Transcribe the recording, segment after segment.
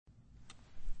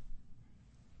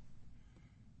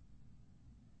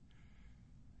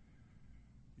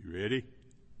Ready?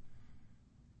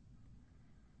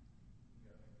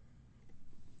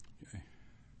 Okay.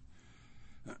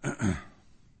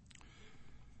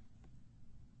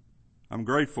 I'm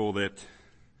grateful that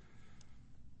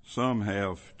some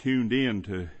have tuned in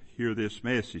to hear this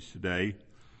message today.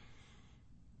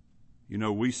 You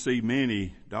know, we see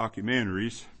many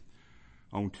documentaries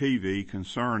on TV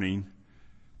concerning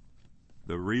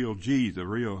the real Jesus,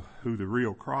 who the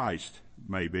real Christ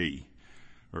may be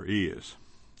or is.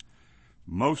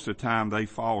 Most of the time they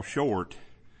fall short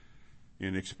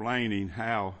in explaining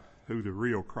who the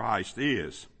real Christ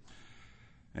is.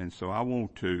 And so I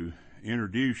want to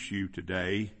introduce you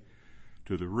today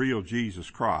to the real Jesus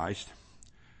Christ.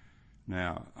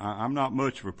 Now, I'm not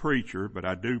much of a preacher, but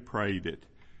I do pray that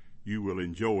you will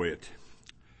enjoy it.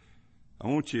 I'm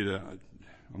going to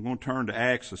turn to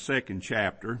Acts, the 2nd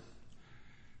chapter,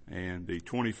 and the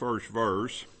 21st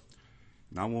verse.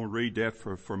 And I want to read that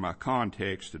for my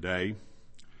context today.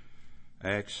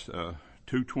 Acts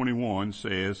 2:21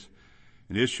 says,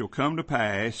 "And it shall come to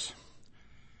pass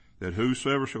that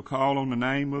whosoever shall call on the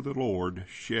name of the Lord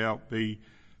shall be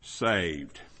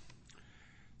saved."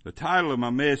 The title of my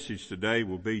message today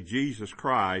will be Jesus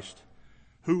Christ.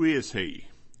 Who is He?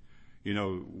 You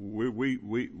know,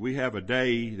 we have a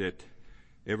day that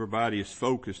everybody is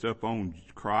focused up on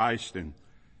Christ and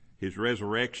His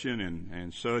resurrection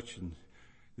and such and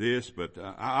this, but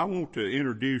I want to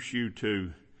introduce you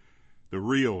to the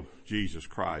real Jesus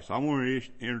Christ. I want to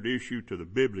introduce you to the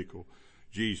biblical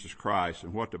Jesus Christ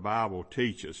and what the Bible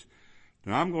teaches.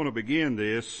 Now I'm going to begin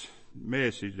this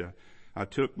message. I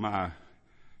took my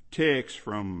text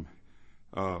from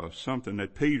something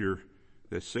that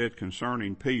said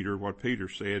concerning Peter, what Peter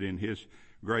said in his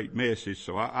great message.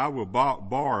 So I will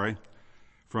borrow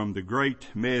from the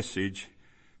great message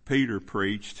Peter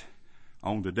preached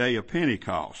on the day of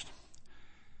Pentecost.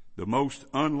 The most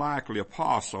unlikely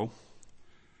apostle,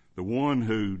 the one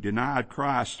who denied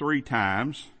Christ 3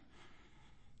 times,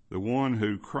 the one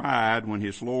who cried when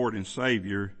his Lord and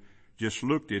Savior just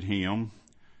looked at him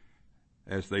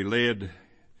as the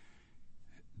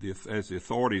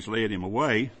authorities led him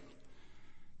away.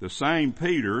 This same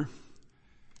Peter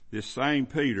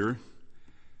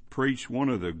preached one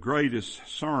of the greatest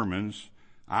sermons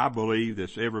I believe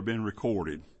that's ever been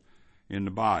recorded in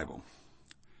the Bible.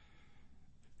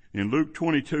 In Luke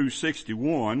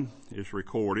 22:61 is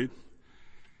recorded,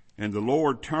 "And the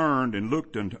Lord turned and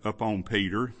looked upon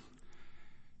Peter,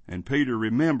 and Peter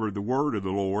remembered the word of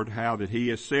the Lord, how that he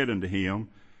has said unto him,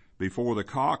 Before the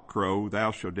cock crow,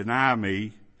 thou shalt deny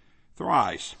me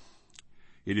thrice."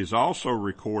 It is also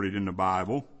recorded in the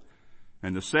Bible,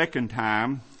 and the second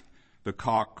time the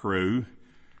cock crew,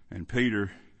 and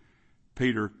Peter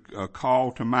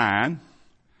called to mind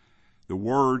the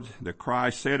word that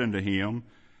Christ said unto him,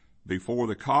 "Before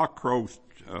the cock crows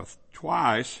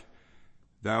twice,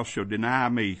 thou shalt deny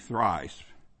me thrice.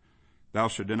 Thou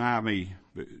shalt deny me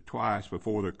twice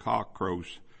before the cock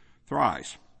crows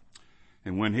thrice."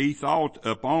 And when he thought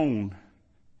thereupon,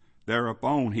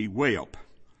 he wept.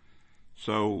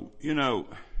 So, you know,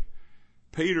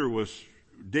 Peter was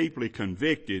deeply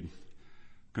convicted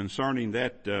concerning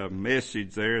that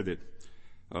message there, that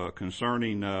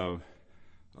concerning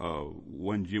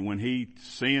when he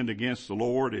sinned against the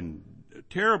Lord, and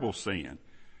terrible sin.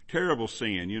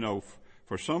 You know,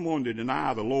 for someone to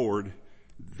deny the Lord,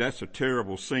 that's a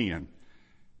terrible sin.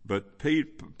 But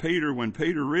Peter, when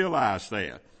Peter realized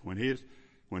that, when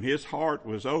his heart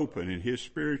was open and his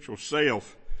spiritual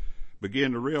self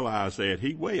began to realize that,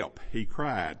 he wept, he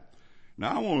cried.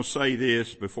 Now I want to say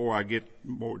this before I get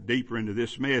more deeper into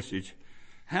this message.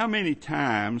 How many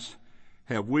times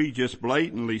have we just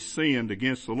blatantly sinned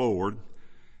against the Lord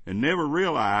and never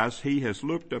realized He has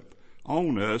looked up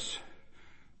on us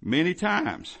many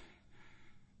times?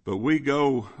 But we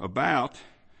go about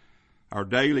our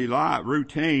daily life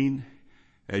routine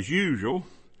as usual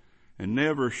and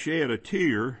never shed a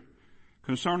tear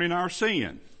concerning our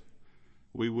sin.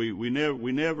 We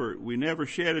never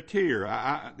shed a tear.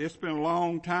 It's been a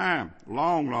long time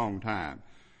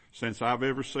since I've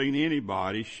ever seen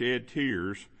anybody shed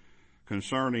tears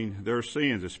concerning their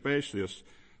sins, especially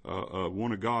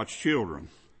one of God's children.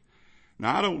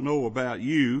 Now I don't know about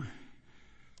you,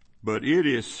 but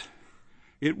it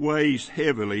weighs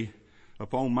heavily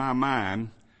upon my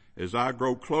mind as I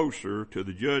grow closer to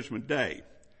the judgment day.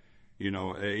 You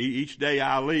know, each day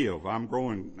I live, I'm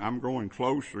growing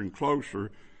closer and closer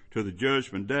to the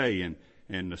judgment day,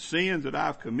 and the sins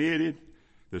I've committed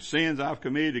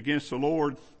against the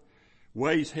Lord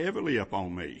weighs heavily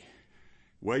upon me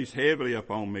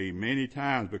many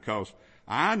times, because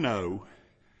I know,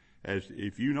 as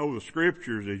if you know the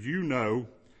scriptures, as you know,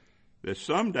 that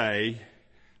someday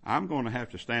I'm going to have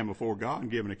to stand before God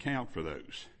and give an account for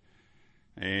those.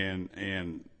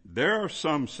 And there are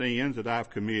some sins that I've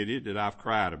committed that I've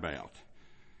cried about.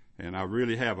 And I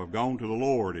really have. I've gone to the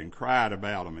Lord and cried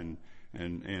about them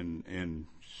and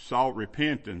sought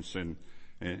repentance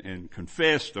and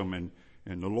confessed them.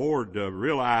 And the Lord,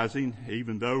 realizing,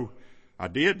 even though I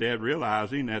did that,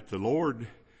 realizing that the Lord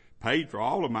paid for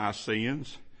all of my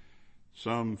sins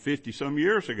some 50 some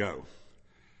years ago.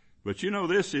 But you know,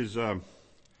 this is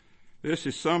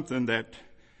something that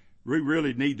we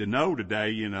really need to know today.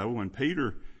 You know,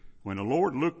 when the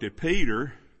Lord looked at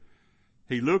Peter,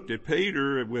 He looked at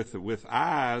Peter with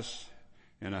eyes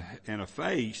and a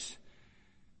face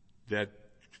that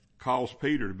caused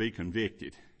Peter to be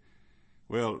convicted.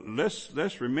 Well,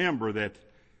 let's remember that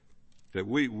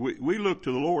we look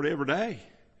to the Lord every day.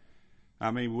 I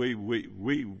mean,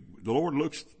 the Lord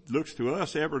looks to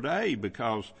us every day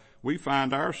because we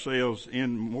find ourselves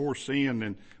in more sin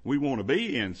than we want to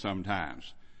be in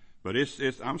sometimes. But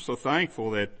I'm so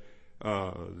thankful that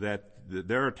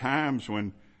there are times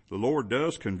when the Lord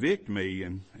does convict me,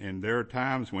 and there are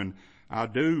times when I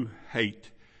do hate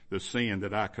the sin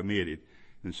that I committed.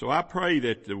 And so I pray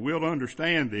that we'll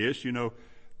understand this. You know,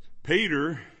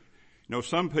 Peter, you know,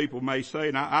 some people may say,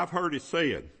 and I've heard it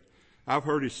said,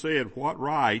 what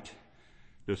right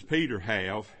does Peter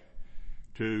have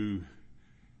to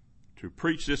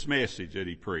preach this message that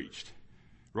he preached?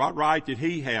 What right did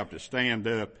he have to stand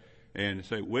up and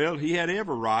say, well, he had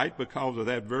every right because of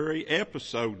that very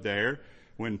episode there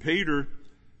when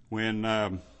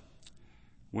the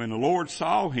Lord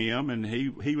saw him and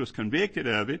he was convicted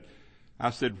of it. I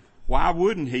said, why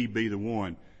wouldn't he be the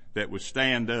one that would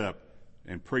stand up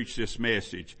and preach this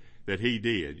message that he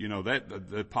did? You know,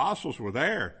 that the apostles were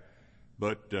there,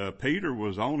 but Peter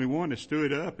was the only one that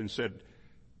stood up and said,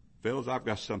 fellas, I've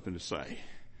got something to say.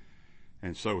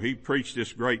 And so he preached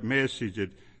this great message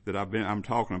that I'm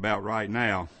talking about right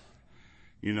now.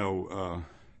 You know,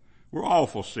 we're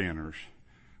awful sinners.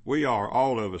 We are,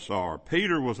 all of us are.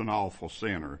 Peter was an awful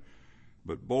sinner.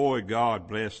 But boy, God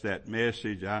bless that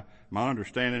message. My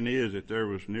understanding is that there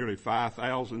was nearly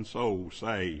 5,000 souls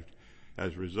saved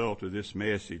as a result of this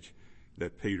message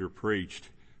that Peter preached.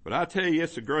 But I tell you,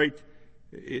 it's a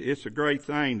great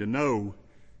thing to know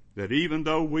that even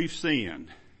though we've sinned,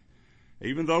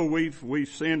 even though we've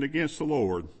sinned against the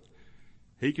Lord,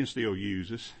 He can still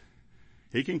use us.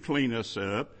 He can clean us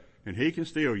up, and He can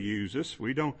still use us.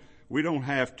 We don't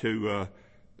have to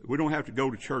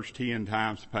go to church 10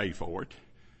 times to pay for it.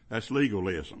 That's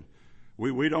legalism.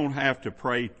 We don't have to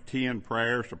pray 10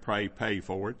 prayers to pay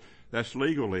for it. That's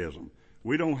legalism.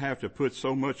 We don't have to put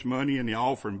so much money in the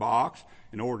offering box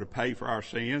in order to pay for our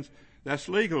sins. That's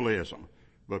legalism.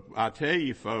 But I tell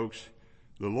you folks,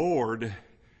 the Lord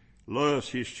loves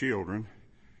His children.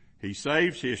 He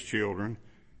saves His children,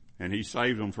 and He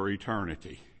saves them for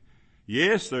eternity.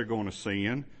 Yes, they're going to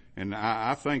sin, and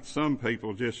I think some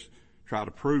people just try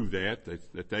to prove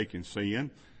that they can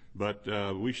sin, but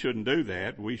we shouldn't do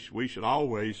that. We should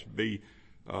always be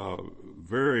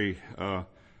very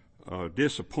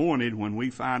disappointed when we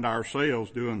find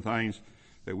ourselves doing things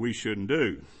that we shouldn't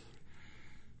do.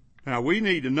 Now, we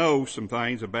need to know some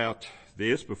things about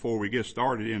this before we get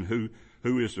started in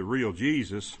who is the real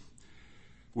Jesus.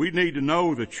 We need to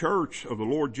know the church of the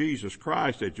Lord Jesus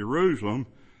Christ at Jerusalem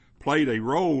played a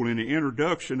role in the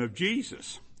introduction of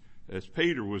Jesus, as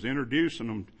Peter was introducing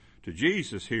them to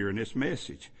Jesus here in this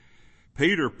message.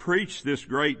 Peter preached this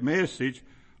great message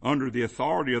under the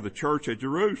authority of the church at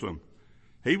Jerusalem.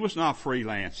 He was not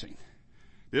freelancing.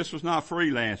 This was not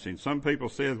freelancing. Some people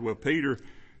said, well, Peter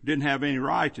didn't have any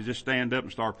right to just stand up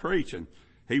and start preaching.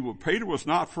 Peter was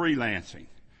not freelancing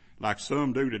like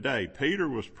some do today. Peter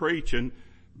was preaching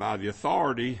by the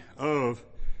authority of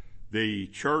the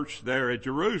church there at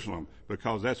Jerusalem,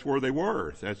 because that's where they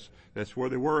were. That's where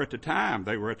they were at the time.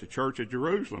 They were at the church at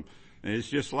Jerusalem. And it's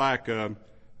just like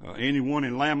anyone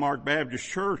in Lanmark Baptist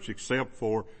Church, except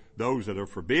for those that are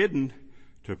forbidden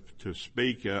to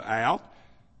speak out.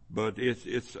 But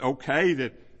it's okay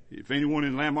that if anyone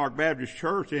in Lanmark Baptist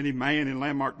Church, any man in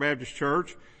Lanmark Baptist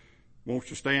Church wants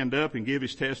to stand up and give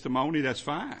his testimony, that's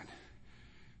fine.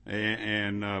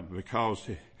 And because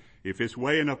if it's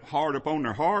weighing up hard upon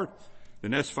their heart,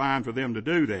 then that's fine for them to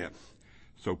do that.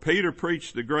 So Peter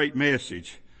preached the great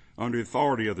message under the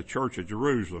authority of the church of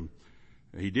Jerusalem.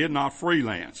 He did not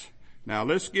freelance. Now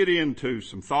let's get into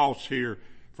some thoughts here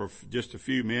for just a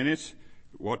few minutes.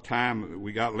 What time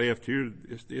we got left here?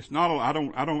 It's not.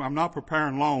 I'm not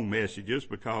preparing long messages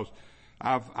because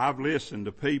I've listened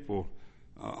to people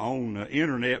on the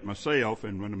internet myself,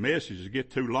 and when the messages get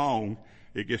too long,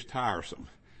 it gets tiresome.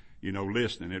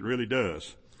 listening. It really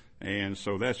does. And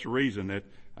so that's the reason that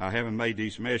I haven't made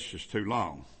these messages too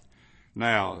long.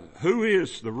 Now, who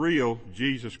is the real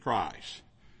Jesus Christ?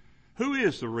 Who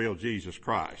is the real Jesus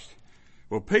Christ?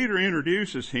 Well, Peter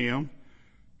introduces him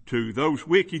to those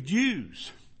wicked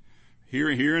Jews.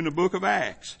 Here in the book of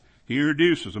Acts, he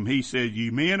introduces them. He said, "Ye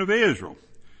men of Israel,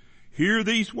 hear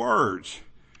these words.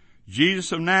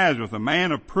 Jesus of Nazareth, a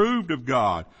man approved of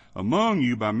God among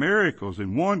you by miracles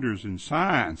and wonders and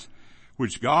signs,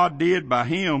 which God did by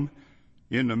him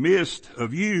in the midst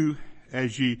of you,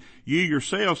 as ye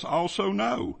yourselves also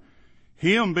know.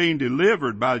 Him being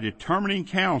delivered by the determining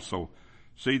counsel."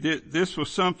 See, this was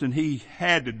something he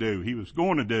had to do. He was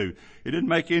going to do. It didn't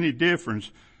make any difference.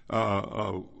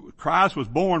 Christ was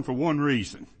born for one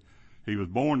reason. He was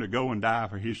born to go and die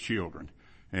for his children.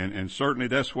 And certainly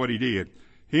that's what he did.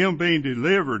 Him being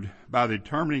delivered by the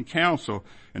determining counsel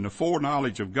and the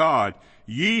foreknowledge of God,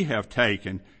 ye have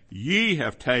taken,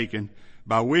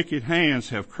 by wicked hands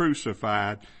have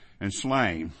crucified and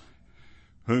slain,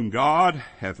 whom God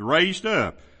hath raised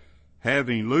up,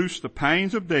 having loosed the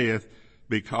pains of death,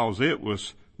 because it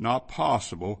was not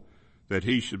possible that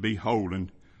he should be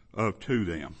holden up to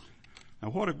them. Now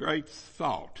what a great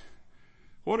thought.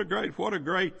 What a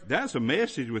great, that's a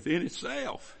message within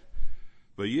itself.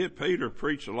 But yet Peter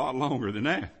preached a lot longer than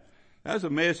that. That's a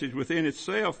message within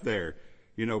itself there.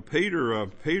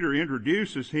 Peter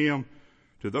introduces him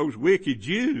to those wicked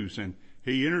Jews, and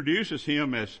he introduces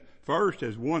him as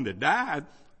one that died.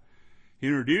 He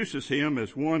introduces him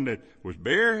as one that was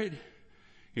buried.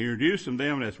 He introduced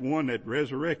them as one that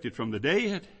resurrected from the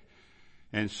dead.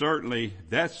 And certainly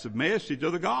that's the message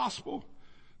of the gospel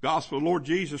of the Lord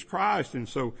Jesus Christ. And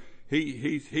so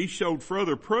he showed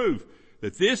further proof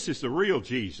that this is the real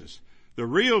Jesus. The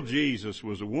real Jesus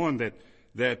was the one that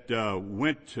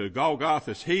went to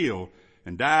Golgotha's hill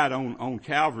and died on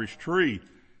Calvary's tree.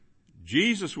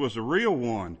 Jesus was the real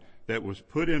one that was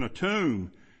put in a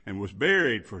tomb and was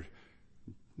buried for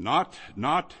not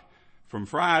from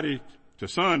Friday to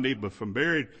Sunday, but from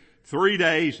buried 3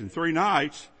 days and 3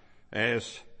 nights,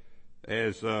 as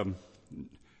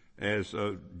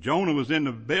Jonah was in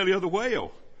the belly of the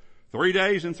whale. 3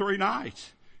 days and 3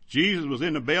 nights. Jesus was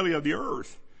in the belly of the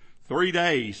earth 3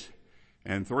 days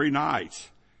and 3 nights.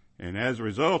 And as a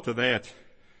result of that,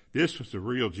 this was the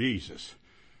real Jesus.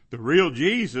 The real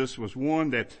Jesus was one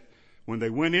that when they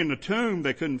went in the tomb,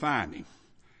 they couldn't find him.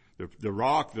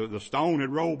 The stone had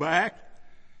rolled back,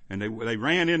 and they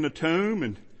ran in the tomb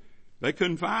and they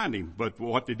couldn't find him. But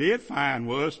what they did find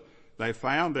was they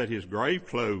found that his grave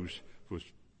clothes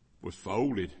was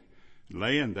folded,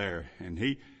 laying there, and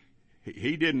he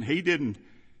didn't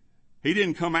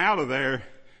come out of there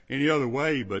any other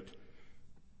way but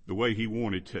the way he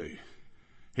wanted to.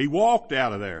 He walked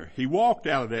out of there. He walked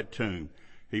out of that tomb.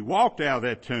 He walked out of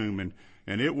that tomb,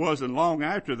 and it wasn't long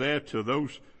after that till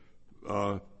those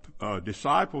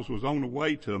disciples was on the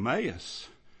way to Emmaus,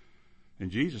 and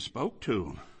Jesus spoke to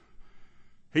them.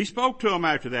 He spoke to them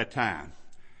after that time,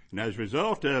 and as a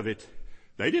result of it,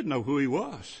 they didn't know who he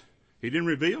was. He didn't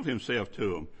reveal himself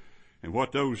to them. And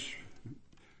what those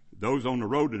on the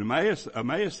road to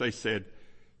Emmaus, they said,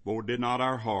 "Lord, did not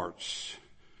our hearts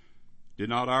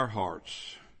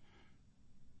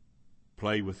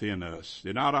play within us?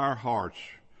 Did not our hearts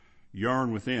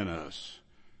yearn within us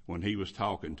when he was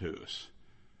talking to us?"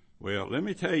 Well, let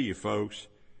me tell you, folks,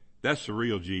 that's the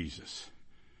real Jesus.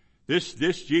 This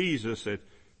Jesus that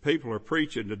people are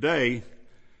preaching today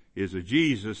is a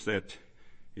Jesus that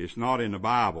is not in the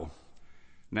Bible.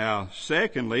 Now,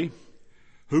 secondly,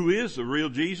 who is the real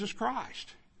Jesus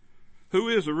Christ? Who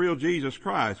is the real Jesus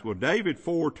Christ? Well, David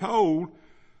foretold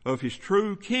of his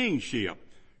true kingship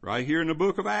right here in the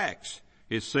book of Acts.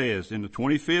 It says in the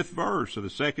 25th verse of the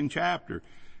 2nd chapter,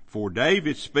 "For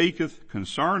David speaketh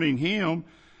concerning him,"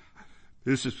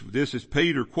 this is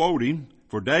Peter quoting,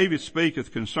 "For David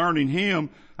speaketh concerning him,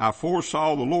 I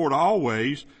foresaw the Lord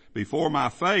always before my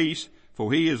face,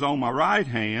 for he is on my right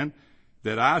hand,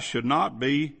 that I should not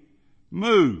be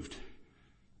moved."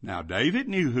 Now, David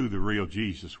knew who the real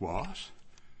Jesus was.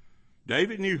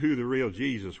 David knew who the real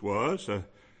Jesus was.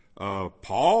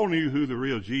 Paul knew who the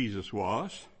real Jesus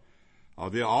was.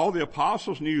 All the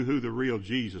apostles knew who the real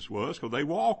Jesus was because they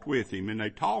walked with him and they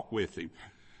talked with him.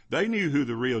 They knew who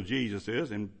the real Jesus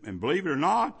is, and believe it or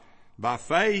not, by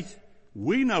faith,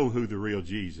 we know who the real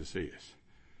Jesus is.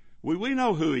 We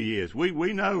know who he is.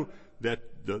 We know that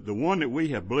the one that we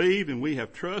have believed and we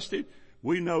have trusted,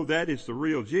 we know that is the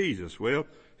real Jesus. Well,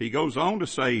 he goes on to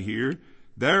say here,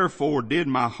 "Therefore did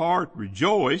my heart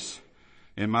rejoice,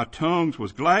 and my tongue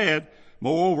was glad.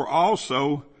 Moreover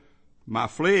also, my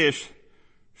flesh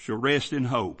shall rest in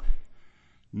hope."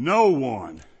 No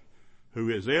one who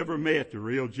has ever met the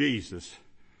real Jesus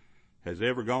has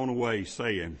ever gone away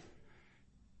saying,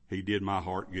 he did my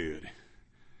heart good.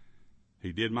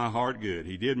 He did my heart good.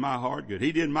 He did my heart good.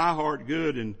 He did my heart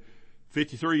good in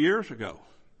 53 years ago,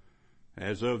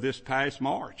 as of this past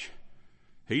March.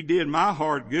 He did my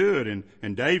heart good.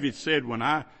 And David said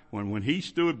when he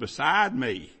stood beside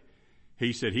me,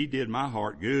 he said, he did my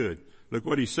heart good. Look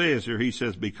what he says here. He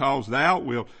says, because thou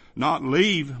wilt not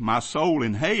leave my soul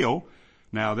in hell.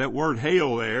 Now that word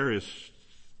hell there is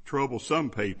troubles some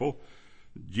people.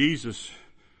 David's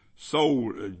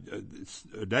soul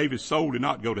did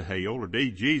not go to hell, or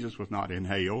Jesus was not in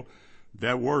hell.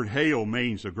 That word hell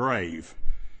means a grave.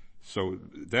 So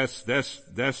that's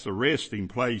the resting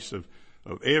place of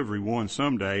everyone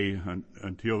someday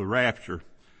until the rapture.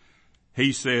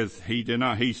 He says,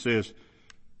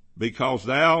 because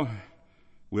thou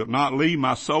wilt not leave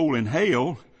my soul in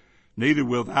hell, neither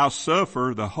wilt thou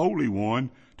suffer the Holy One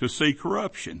to see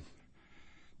corruption.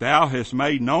 Thou hast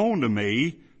made known to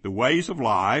me the ways of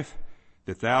life,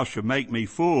 that thou shalt make me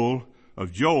full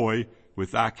of joy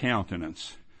with thy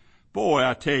countenance. Boy,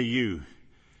 I tell you,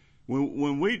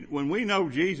 when we know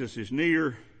Jesus is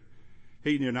near,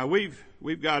 now we've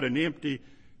got an empty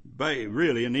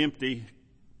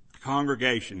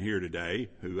congregation here today,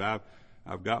 who I've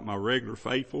got my regular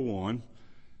faithful one,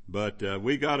 but is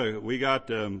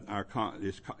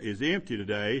empty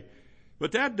today.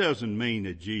 But that doesn't mean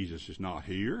that Jesus is not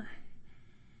here.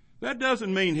 That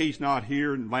doesn't mean he's not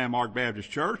here in Lanmark Baptist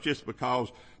Church just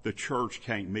because the church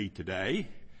can't meet today.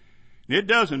 It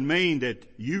doesn't mean that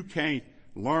you can't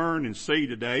learn and see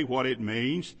today what it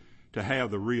means to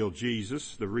have the real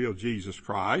Jesus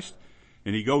Christ.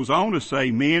 And he goes on to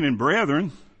say, men and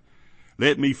brethren,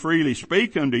 let me freely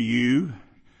speak unto you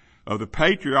of the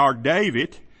patriarch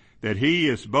David, that he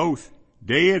is both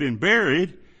dead and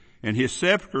buried, and his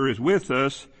sepulchre is with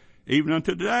us even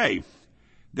unto today.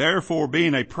 Therefore,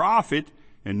 being a prophet,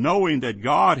 and knowing that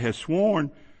God has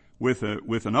sworn with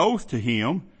an oath to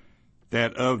him,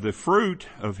 that of the fruit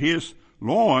of his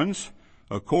loins,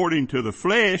 according to the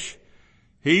flesh,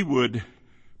 he would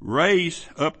raise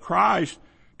up Christ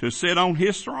to sit on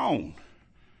his throne.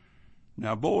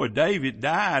 Now, boy, David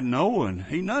died knowing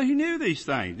he knew these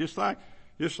things. Just like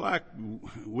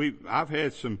I've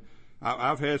had some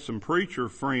preacher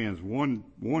friends,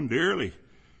 one dearly,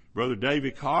 Brother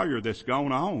David Collier, that's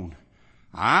gone on.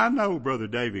 I know Brother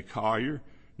David Collier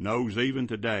knows even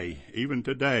today,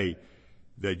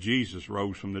 that Jesus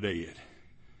rose from the dead.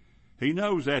 He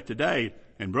knows that today.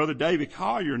 And Brother David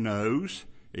Collier knows,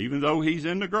 even though he's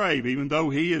in the grave, even though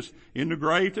he is in the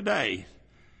grave today,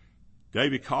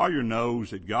 David Collier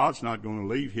knows that God's not going to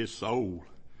leave his soul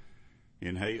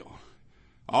in hell.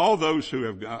 All those who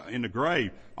have in the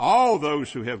grave, all those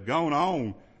who have gone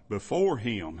on before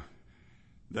him,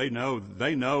 they know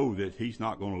that he's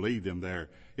not going to leave them there.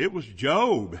 It was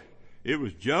Job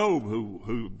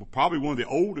who probably one of the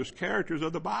oldest characters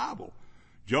of the Bible.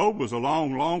 Job was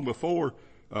long before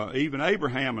even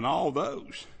Abraham and all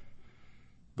those.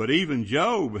 But even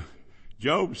Job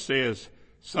says,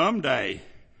 someday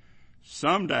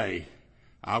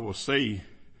I will see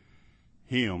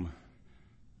him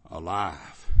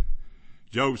alive.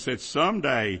 Job said,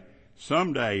 someday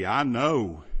I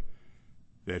know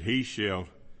that he shall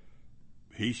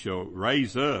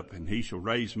raise up, and he shall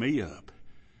raise me up,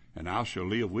 and I shall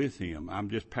live with him. I'm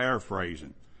just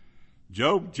paraphrasing.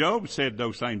 Job said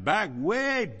those things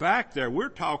way back there. We're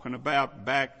talking about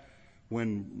back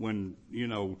when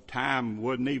time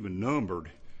wasn't even numbered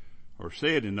or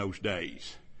said in those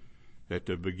days. At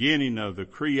the beginning of the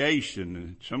creation,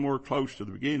 and somewhere close to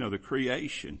the beginning of the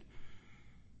creation,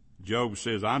 Job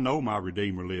says, I know my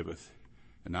Redeemer liveth,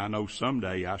 and I know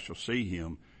someday I shall see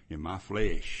him in my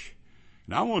flesh.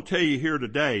 And I want to tell you here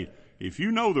today, if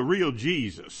you know the real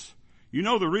Jesus, you're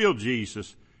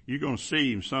going to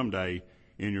see him someday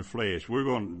in your flesh.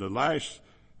 The last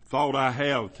thought I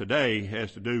have today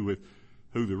has to do with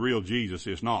who the real Jesus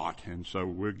is not. And so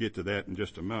we'll get to that in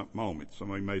just a moment.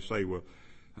 Somebody may say, well,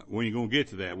 when are you going to get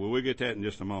to that? Well, we'll get to that in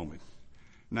just a moment.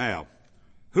 Now,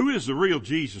 who is the real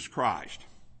Jesus Christ?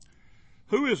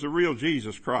 Who is the real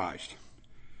Jesus Christ?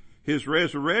 His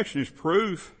resurrection is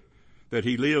proof that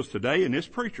he lives today in this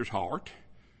preacher's heart.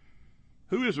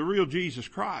 Who is the real Jesus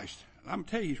Christ? I'm going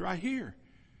to tell you, he's right here.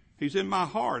 He's in my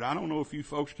heart. I don't know if you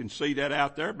folks can see that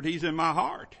out there, but he's in my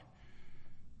heart.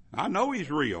 I know he's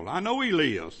real. I know he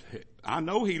lives. I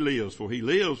know he lives, for he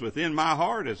lives within my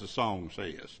heart, as the song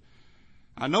says.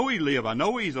 I know he lives. I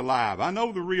know he's alive. I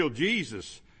know the real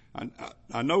Jesus.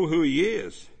 I know who he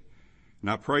is. And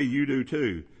I pray you do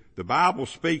too. The Bible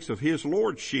speaks of his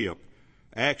lordship.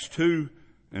 Acts 2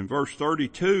 And verse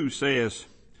 32 says,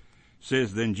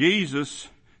 then Jesus,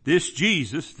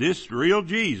 this real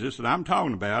Jesus that I'm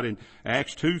talking about in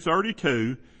Acts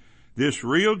 2:32, this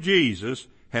real Jesus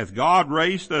hath God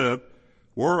raised up,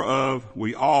 whereof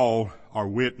we all are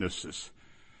witnesses.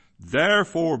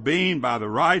 Therefore, being by the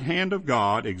right hand of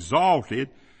God exalted,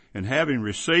 and having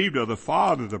received of the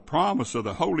Father the promise of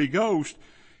the Holy Ghost,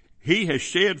 he has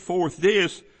shed forth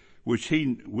this which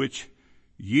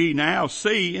ye now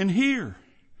see and hear.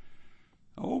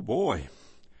 Oh boy.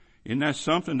 Isn't that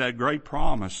something, that great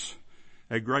promise?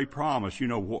 A great promise. You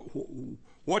know,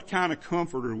 what kind of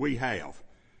comforter we have?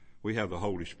 We have the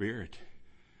Holy Spirit.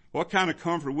 What kind of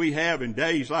comfort we have in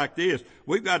days like this?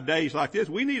 We've got days like this.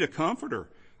 We need a comforter.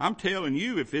 I'm telling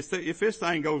you, if this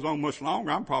thing goes on much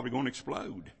longer, I'm probably going to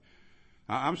explode.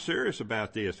 I'm serious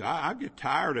about this. I get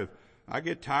tired of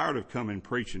coming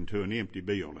preaching to an empty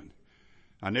building.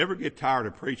 I never get tired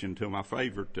of preaching to my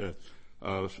favorite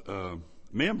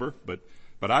member,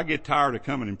 but I get tired of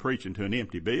coming and preaching to an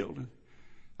empty building.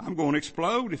 I'm going to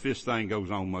explode if this thing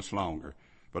goes on much longer.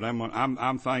 But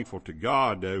I'm thankful to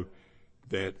God though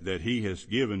that He has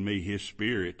given me His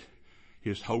Spirit,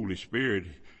 His Holy Spirit,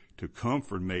 to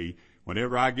comfort me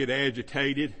whenever I get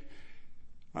agitated.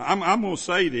 I'm going to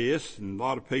say this, and a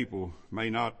lot of people may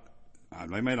not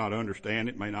understand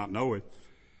it, may not know it.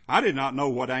 I did not know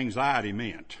what anxiety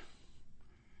meant.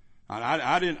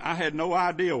 I had no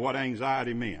idea what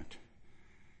anxiety meant.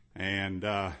 And,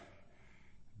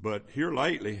 but here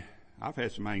lately, I've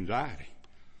had some anxiety.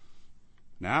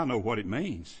 Now I know what it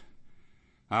means.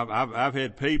 I've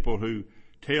had people who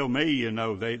tell me, you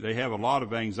know, they have a lot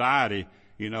of anxiety.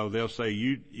 You know, they'll say,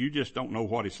 you just don't know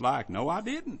what it's like. No, I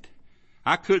didn't.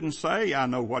 I couldn't say I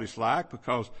know what it's like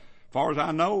because, as far as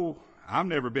I know, I've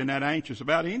never been that anxious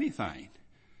about anything.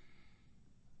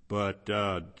 But,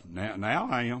 now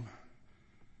I am.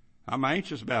 I'm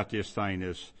anxious about this thing.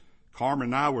 As Carmen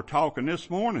and I were talking this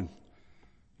morning,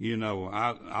 you know,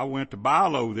 I went to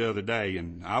Bilo the other day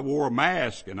and I wore a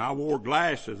mask and I wore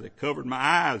glasses that covered my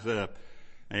eyes up.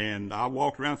 And I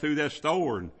walked around through that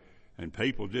store and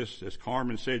people just, as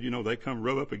Carmen said, you know, they come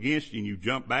rub up against you and you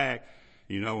jump back,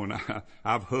 you know, and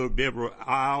I've hugged every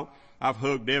aisle. I've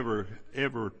hugged everything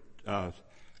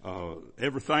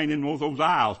in those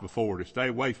aisles before to stay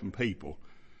away from people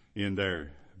in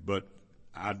there. But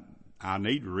I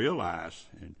need to realize,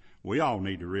 and we all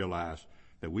need to realize,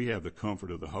 that we have the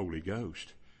comfort of the Holy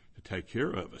Ghost to take care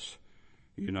of us.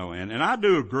 You know, and I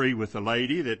do agree with the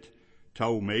lady that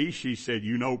told me, she said,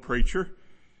 you know, preacher,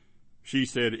 she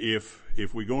said, if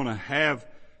we're going to have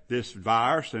this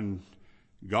virus and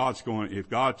if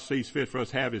God sees fit for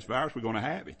us to have this virus, we're going to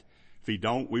have it. If He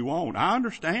don't, we won't. I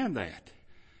understand that.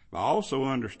 But I also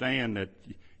understand that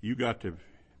you got to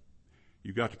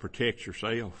protect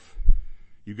yourself.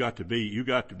 You got to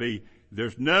be,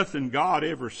 there's nothing God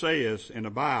ever says in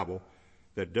the Bible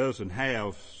that doesn't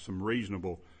have some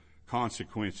reasonable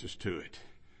consequences to it.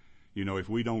 You know, if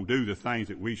we don't do the things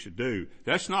that we should do.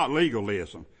 That's not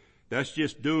legalism. That's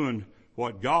just doing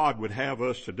what God would have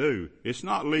us to do. It's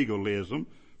not legalism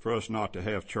for us not to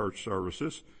have church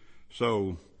services.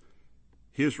 So,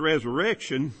 His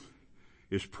resurrection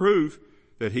is proof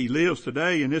that He lives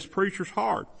today in this preacher's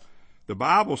heart. The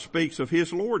Bible speaks of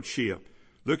His lordship.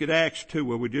 Look at Acts 2,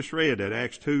 where we just read that,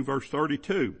 Acts 2 verse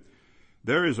 32.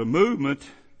 There is a movement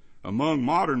among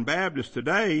modern Baptists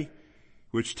today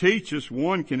which teaches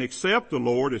one can accept the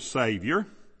Lord as Savior.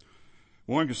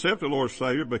 One can accept the Lord as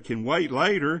Savior, but can wait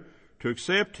later to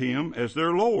accept Him as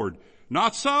their Lord.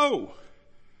 Not so.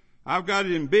 I've got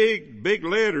it in big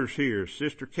letters here.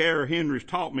 Sister Kara Henry's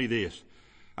taught me this.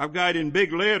 I've got it in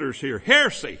big letters here.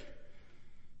 Heresy.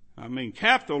 I mean,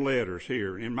 capital letters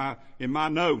here in my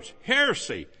notes.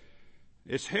 Heresy.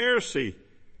 It's heresy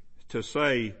to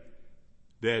say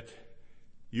that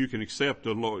you can accept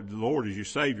the Lord as your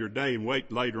Savior today and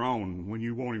wait later on when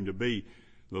you want Him to be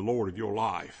the Lord of your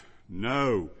life.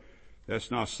 No, that's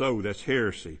not so. That's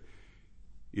heresy.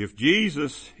 If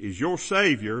Jesus is your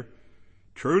Savior,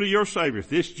 truly your Savior, if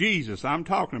this Jesus I'm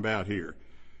talking about here,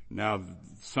 now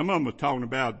some of them are talking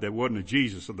about that wasn't a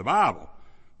Jesus of the Bible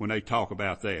when they talk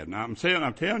about that. Now I'm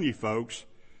telling you folks,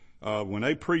 when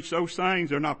they preach those things,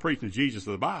 they're not preaching the Jesus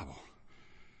of the Bible.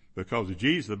 Because the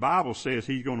Jesus of the Bible says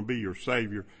He's going to be your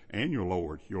Savior and your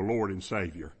Lord and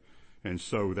Savior. And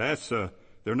so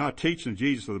they're not teaching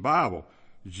Jesus of the Bible.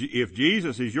 If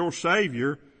Jesus is your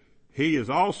Savior, He is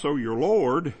also your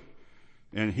Lord,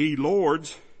 and He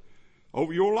lords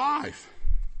over your life.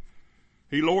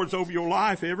 He lords over your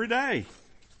life every day.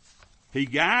 He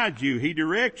guides you. He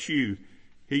directs you.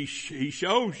 He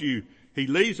shows you. He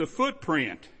leaves a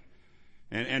footprint.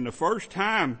 And the first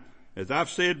time as I've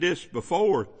said this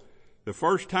before, the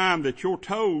first time that your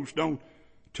toes don't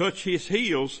touch his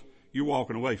heels, you're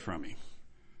walking away from him.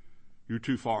 You're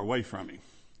too far away from him.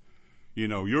 You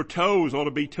know, your toes ought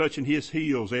to be touching his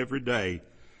heels every day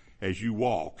as you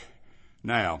walk.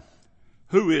 Now,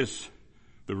 who is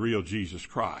the real Jesus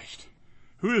Christ?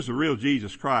 Who is the real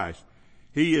Jesus Christ?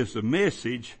 He is the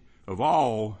message of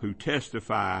all who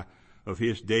testify of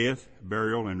his death,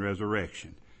 burial, and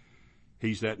resurrection.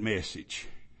 He's that message.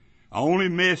 The only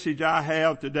message I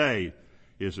have today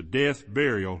is the death,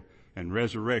 burial, and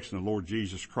resurrection of the Lord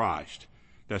Jesus Christ.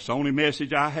 That's the only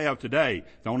message I have today.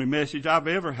 The only message I've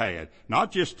ever had.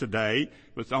 Not just today,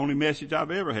 but the only message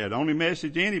I've ever had. The only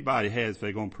message anybody has if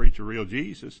they're going to preach a real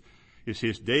Jesus is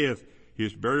his death,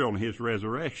 his burial, and his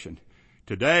resurrection.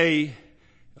 Today,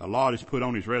 a lot is put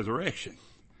on his resurrection.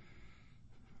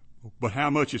 But how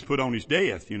much is put on his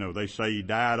death? You know, they say he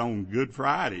died on Good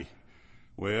Friday.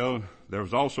 Well, there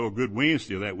was also a Good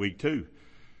Wednesday that week too.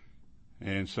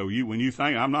 And so when you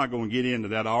think, I'm not going to get into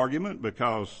that argument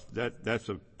because that's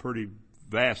a pretty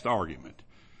vast argument.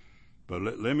 But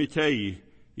let me tell you,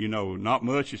 you know, not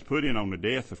much is put in on the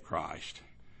death of Christ.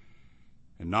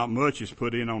 And not much is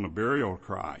put in on the burial of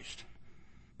Christ.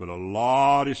 But a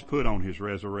lot is put on his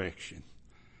resurrection.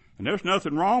 And there's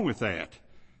nothing wrong with that.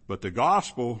 But the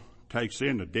gospel takes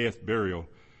in the death, burial,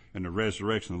 and the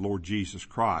resurrection of the Lord Jesus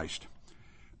Christ.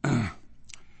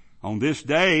 On this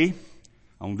day,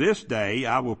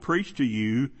 I will preach to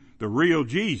you the real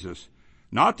Jesus,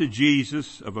 not the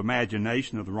Jesus of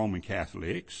imagination of the Roman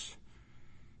Catholics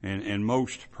and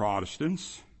most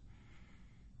Protestants.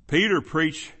 Peter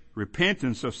preached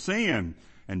repentance of sin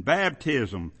and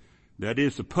baptism, that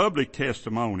is the public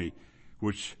testimony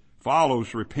which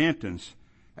follows repentance.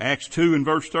 Acts 2 and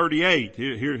verse 38.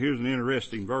 Here's an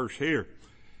interesting verse here.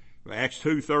 Acts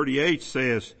 2:38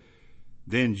 says,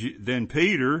 Then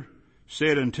Peter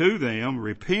said unto them,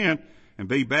 Repent and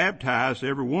be baptized,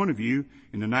 every one of you,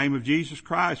 in the name of Jesus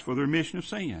Christ for the remission of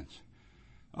sins.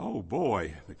 Oh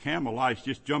boy, the Carmelites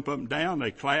just jump up and down,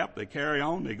 they clap, they carry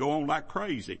on, they go on like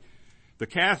crazy. The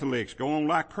Catholics go on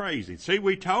like crazy. See,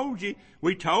 we told you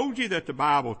that the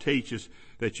Bible teaches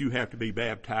that you have to be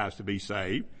baptized to be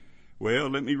saved. Well,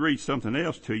 let me read something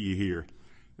else to you here.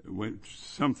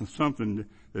 Something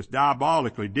that's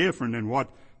diabolically different than what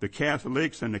the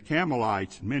Catholics and the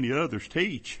Carmelites and many others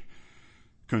teach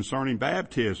concerning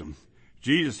baptism.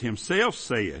 Jesus himself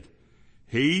said,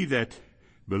 He that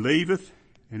believeth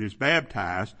and is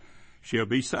baptized shall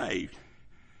be saved,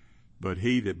 but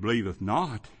he that believeth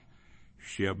not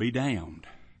shall be damned.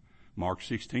 Mark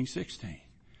 16:16.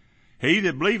 He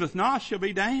that believeth not shall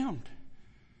be damned.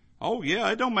 Oh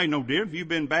yeah, it don't make no difference if you've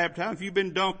been baptized, if you've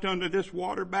been dunked under this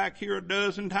water back here a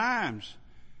dozen times.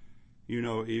 You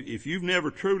know, if you've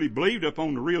never truly believed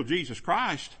upon the real Jesus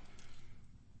Christ,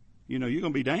 you know, you're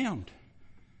going to be damned.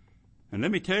 And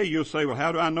let me tell you, you'll say, well,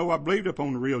 how do I know I believed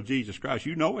upon the real Jesus Christ?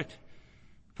 You know it.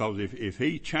 Because if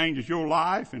he changes your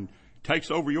life and takes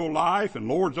over your life and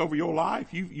lords over your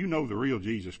life, you know the real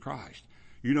Jesus Christ.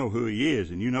 You know who he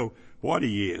is and you know what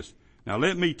he is. Now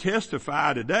let me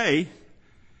testify today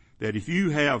that if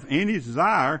you have any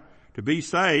desire to be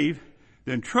saved,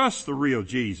 then trust the real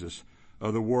Jesus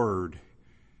of the Word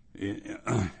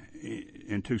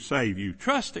and to save you.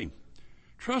 Trust him.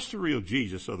 Trust the real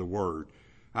Jesus of the Word.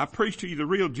 I preached to you the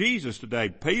real Jesus today.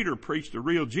 Peter preached the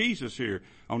real Jesus here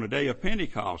on the day of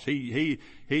Pentecost. He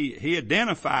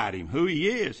identified him, who he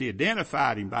is. He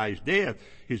identified him by his death,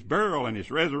 his burial, and his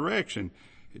resurrection.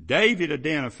 David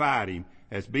identified him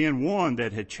as being one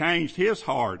that had changed his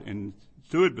heart and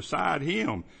stood beside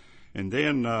him. And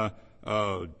then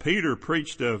Peter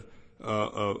preached of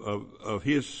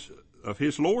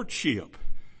his lordship.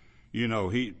 You know,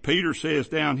 Peter says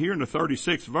down here in the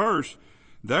 36th verse,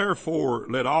 Therefore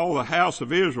let all the house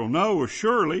of Israel know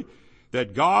assuredly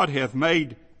that God hath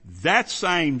made that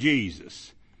same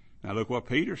Jesus. Now look what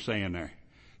Peter's saying there.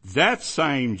 That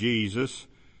same Jesus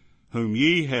whom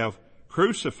ye have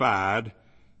crucified,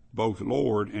 both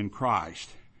Lord and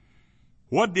Christ.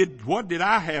 What did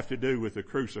I have to do with the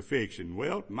crucifixion?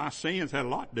 Well, my sins had a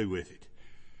lot to do with it.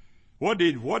 What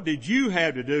did you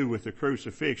have to do with the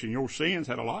crucifixion? Your sins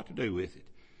had a lot to do with it.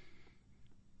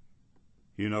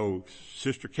 You know,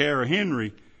 Sister Cara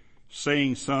Henry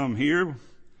sings some here.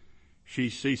 She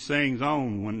sings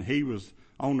on, when he was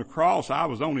on the cross, I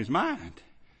was on his mind.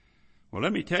 Well,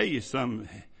 let me tell you something.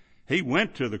 He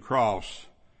went to the cross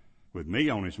with me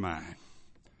on his mind.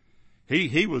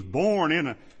 He was born in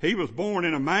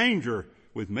a manger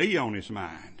with me on his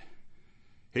mind.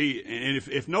 And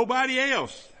if nobody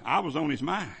else, I was on his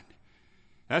mind.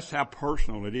 That's how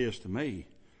personal it is to me.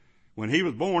 When he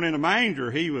was born in a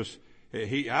manger,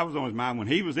 I was on his mind. When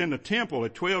he was in the temple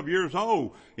at 12 years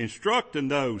old, instructing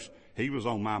those, I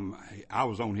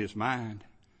was on his mind.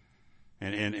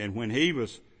 And when he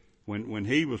was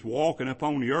walking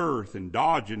upon the earth and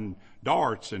dodging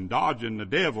darts and dodging the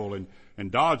devil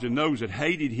and dodging those that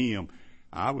hated him,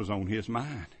 I was on his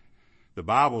mind. The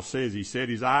Bible says he set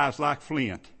his eyes like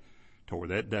flint toward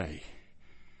that day.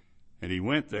 And he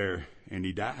went there and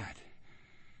he died.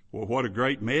 Well, what a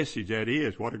great message that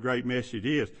is. What a great message it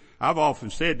is. I've often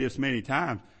said this many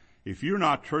times. If you're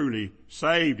not truly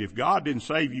saved, if God didn't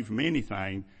save you from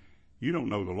anything, you don't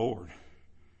know the Lord.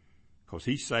 Because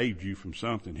he saved you from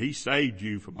something. He saved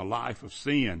you from a life of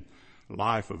sin, a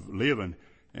life of living.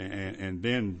 And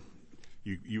then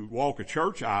you walk a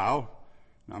church aisle.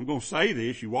 I'm going to say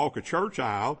this. You walk a church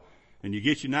aisle and you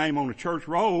get your name on the church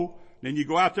roll. Then you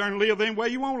go out there and live any way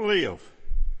you want to live.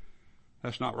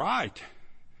 That's not right.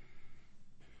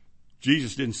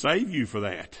 Jesus didn't save you for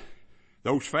that.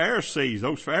 Those Pharisees,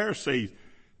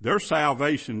 their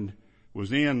salvation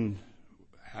was in,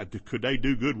 could they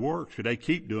do good works? Could they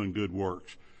keep doing good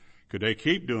works? Could they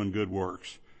keep doing good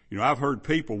works? You know, I've heard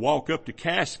people walk up to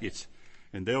caskets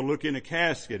and they'll look in a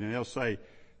casket and they'll say,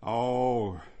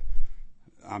 oh,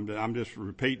 I'm just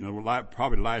repeating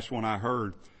probably the last one I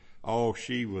heard. Oh,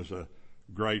 she was a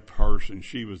great person.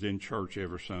 She was in church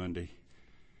every Sunday.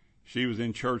 She was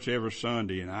in church every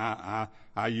Sunday, and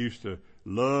I used to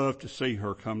love to see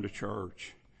her come to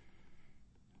church.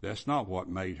 That's not what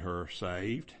made her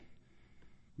saved,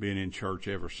 being in church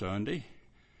every Sunday.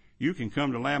 You can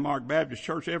come to Lanmark Baptist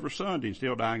Church every Sunday and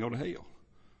still die and go to hell.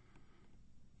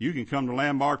 You can come to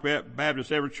Landmark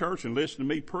Baptist every church and listen to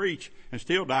me preach and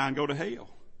still die and go to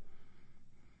hell.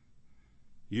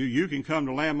 You can come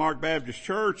to Landmark Baptist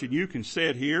Church and you can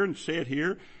sit here and sit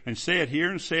here and sit here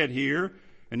and sit here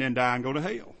and then die and go to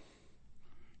hell.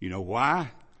 You know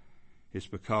why? It's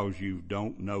because you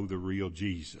don't know the real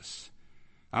Jesus.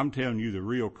 I'm telling you the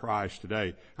real Christ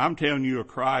today. I'm telling you a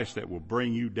Christ that will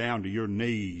bring you down to your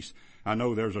knees. I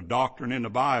know there's a doctrine in the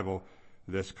Bible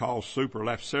that's called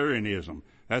superlapsarianism.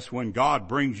 That's when God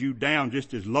brings you down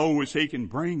just as low as he can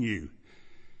bring you.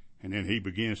 And then he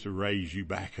begins to raise you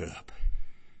back up.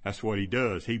 That's what he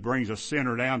does. He brings a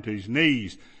sinner down to his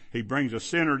knees. He brings a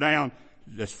sinner down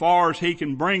as far as he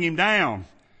can bring him down.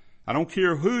 I don't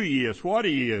care who he is, what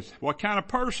kind of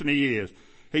person he is.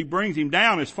 He brings him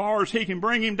down as far as he can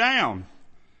bring him down.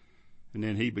 And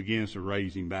then he begins to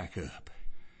raise him back up.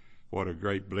 What a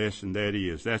great blessing that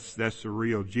is. That's the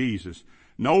real Jesus.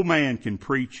 No man can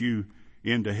preach you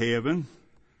into heaven.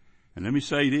 And let me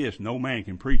say this, no man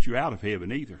can preach you out of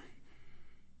heaven either.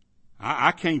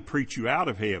 I can't preach you out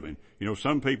of heaven. You know,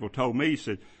 some people told me,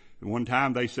 said, one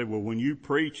time they said, well, when you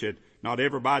preach it, not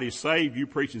everybody's saved, you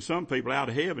preaching some people out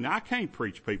of heaven. I can't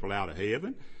preach people out of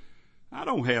heaven. I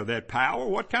don't have that power.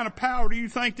 What kind of power do you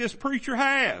think this preacher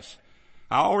has?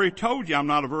 I already told you I'm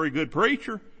not a very good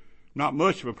preacher, not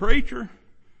much of a preacher.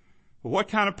 Well, what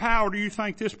kind of power do you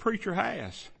think this preacher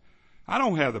has? I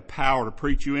don't have the power to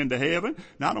preach you into heaven,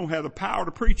 and I don't have the power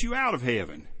to preach you out of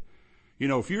heaven. You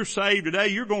know, if you're saved today,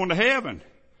 you're going to heaven.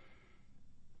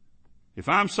 If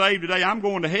I'm saved today, I'm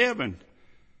going to heaven.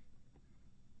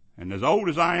 And as old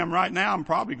as I am right now, I'm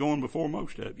probably going before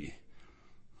most of you.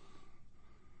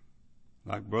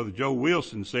 Like Brother Joe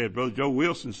Wilson said. Brother Joe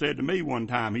Wilson said to me one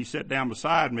time, he sat down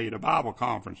beside me at a Bible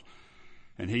conference,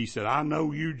 and he said, I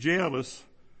know you jealous.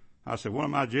 I said, what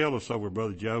am I jealous over,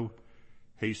 Brother Joe?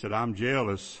 He said, I'm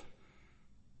jealous.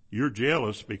 You're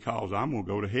jealous because I'm going to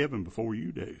go to heaven before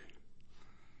you do.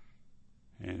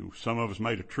 And some of us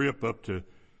made a trip up to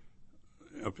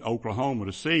Oklahoma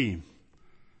to see him.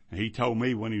 And he told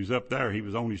me when he was up there, he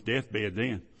was on his deathbed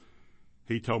then.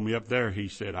 He told me up there, he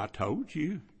said, I told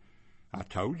you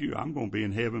I'm going to be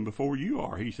in heaven before you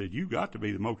are. He said, you got to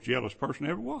be the most jealous person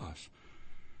ever was.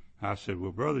 I said,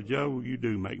 well, Brother Joe, you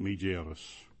do make me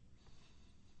jealous.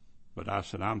 But I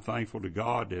said, I'm thankful to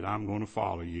God that I'm going to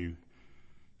follow you.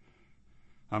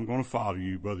 I'm going to follow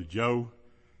you, Brother Joe.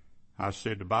 I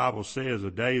said, the Bible says a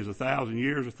day is 1,000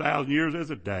 years, 1,000 years is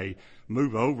a day.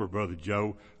 Move over, Brother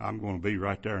Joe. I'm going to be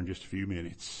right there in just a few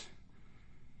minutes.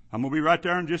 I'm going to be right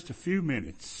there in just a few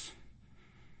minutes.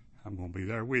 I'm going to be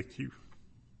there with you.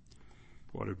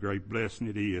 What a great blessing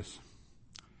it is.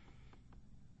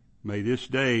 May this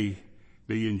day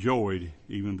be enjoyed,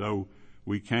 even though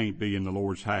we can't be in the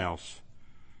Lord's house.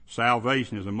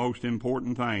 Salvation is the most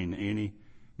important thing any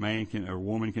man can or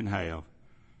woman can have.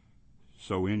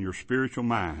 So in your spiritual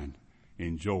mind,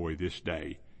 enjoy this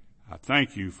day. I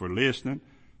thank you for listening.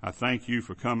 I thank you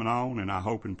for coming on, and I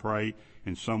hope and pray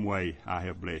in some way I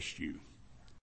have blessed you.